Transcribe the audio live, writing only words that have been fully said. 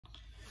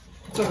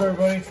What's up,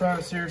 everybody?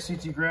 Travis here,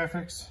 CT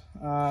Graphics.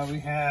 We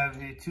have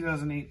a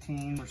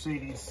 2018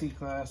 Mercedes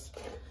C-Class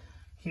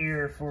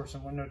here for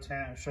some window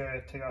tint. I'll show you how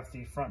to take off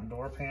the front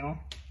door panel.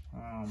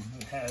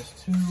 It has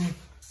two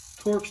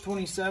Torx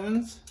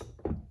 27s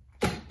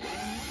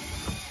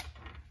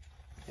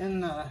in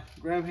the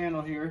grab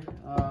handle here.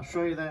 I'll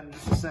show you that in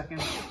just a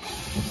second.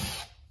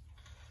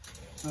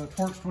 So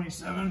Torx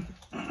 27,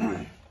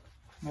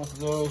 both of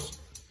those,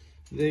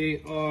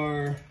 they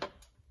are,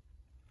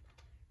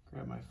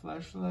 grab my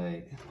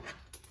flashlight.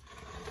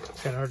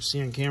 It's kind of hard to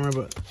see on camera,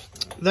 but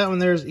that one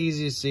there is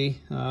easy to see.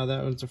 That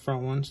one's the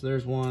front one, so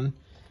there's one.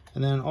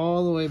 And then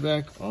all the way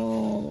back,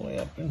 all the way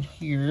up in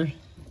here,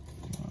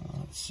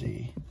 let's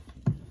see.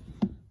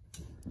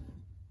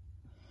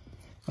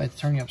 I have to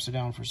turn you upside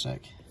down for a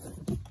sec.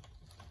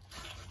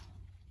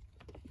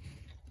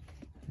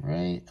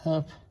 Right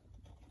up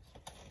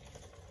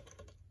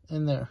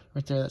in there,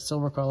 right there, that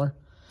silver color.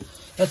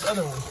 That's the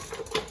other one.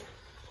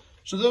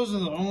 So those are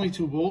the only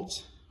two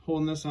bolts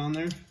holding this on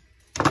there.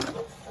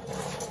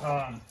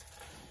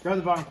 Grab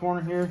the bottom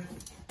corner here.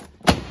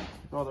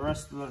 All the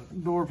rest of the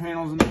door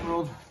panels in the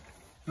world.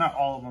 Not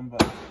all of them,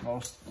 but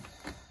most.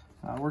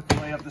 Work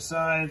your way up the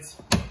sides.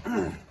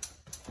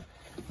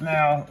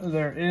 Now,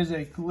 there is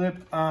a clip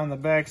on the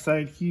back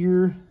side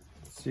here.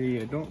 Let's see,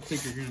 I don't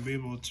think you're going to be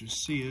able to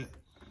see it.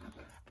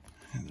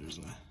 And there's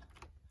a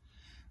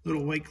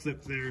little white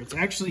clip there. It's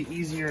actually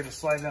easier to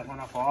slide that one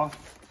up off.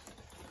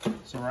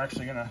 So we're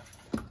actually going to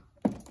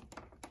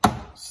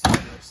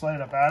slide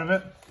it up out of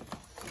it.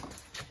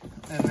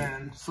 And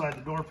then slide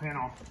the door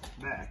panel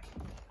back.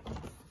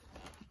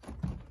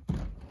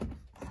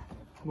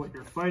 What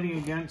you're fighting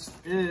against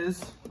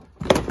is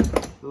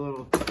the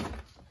little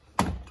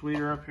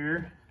tweeter up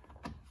here.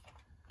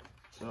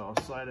 So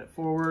I'll slide it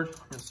forward,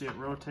 you'll see it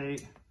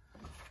rotate,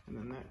 and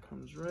then that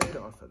comes right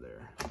off of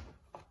there.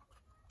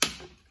 So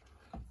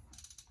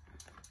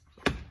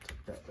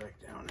take that back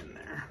down in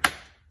there.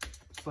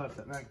 Slap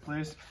that back in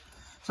place.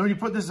 So when you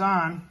put this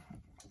on,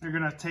 you're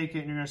gonna take it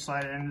and you're gonna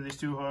slide it into these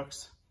two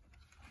hooks.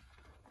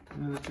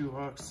 Into the two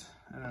hooks,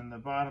 and then the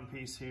bottom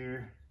piece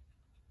here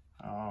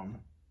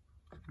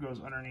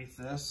goes underneath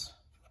this,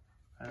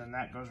 and then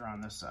that goes around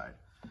this side.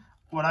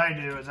 What I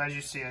do is, as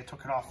you see, I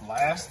took it off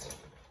last.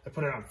 I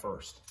put it on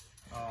first.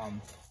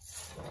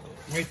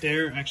 Right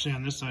there, actually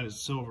on this side is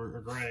silver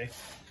or gray.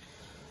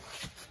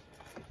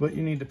 But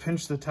you need to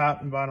pinch the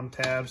top and bottom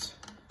tabs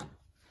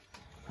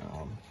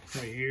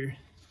right here.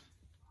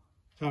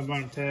 Top and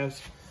bottom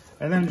tabs,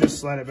 and then just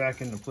slide it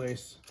back into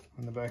place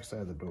on the back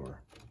side of the door.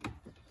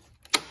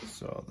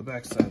 So the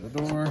back side of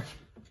the door,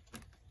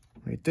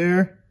 right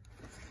there,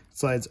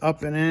 slides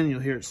up and in. You'll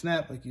hear it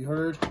snap like you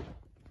heard.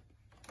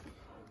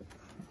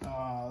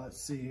 Let's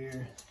see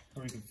here,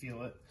 where we can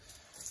feel it.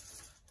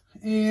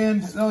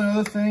 And the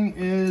other thing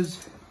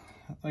is,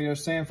 like I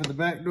was saying, for the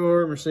back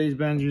door,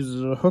 Mercedes-Benz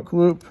uses a hook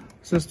loop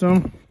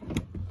system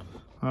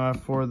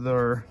for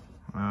their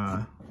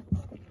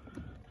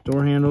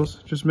door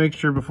handles. Just make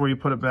sure before you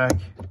put it back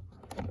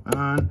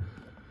on,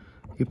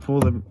 you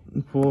pull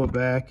it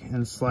back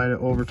and slide it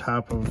over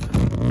top of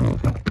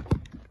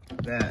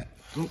that.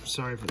 Oops,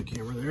 sorry for the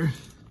camera there.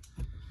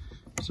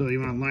 So you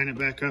want to line it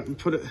back up and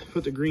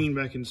put the green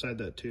back inside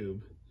that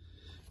tube.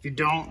 If you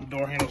don't, the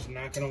door handle's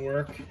not going to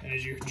work. And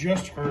as you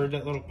just heard,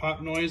 that little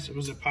pop noise, it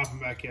was popping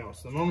back out.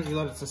 So the moment you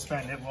let it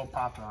suspend, it will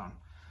pop on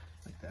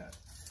like that.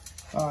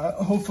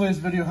 Hopefully this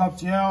video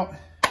helped you out.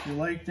 If you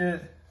liked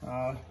it,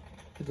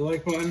 hit the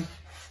like button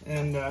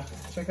and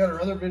check out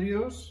our other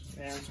videos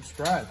and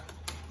subscribe.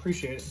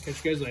 Appreciate it.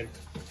 Catch you guys later.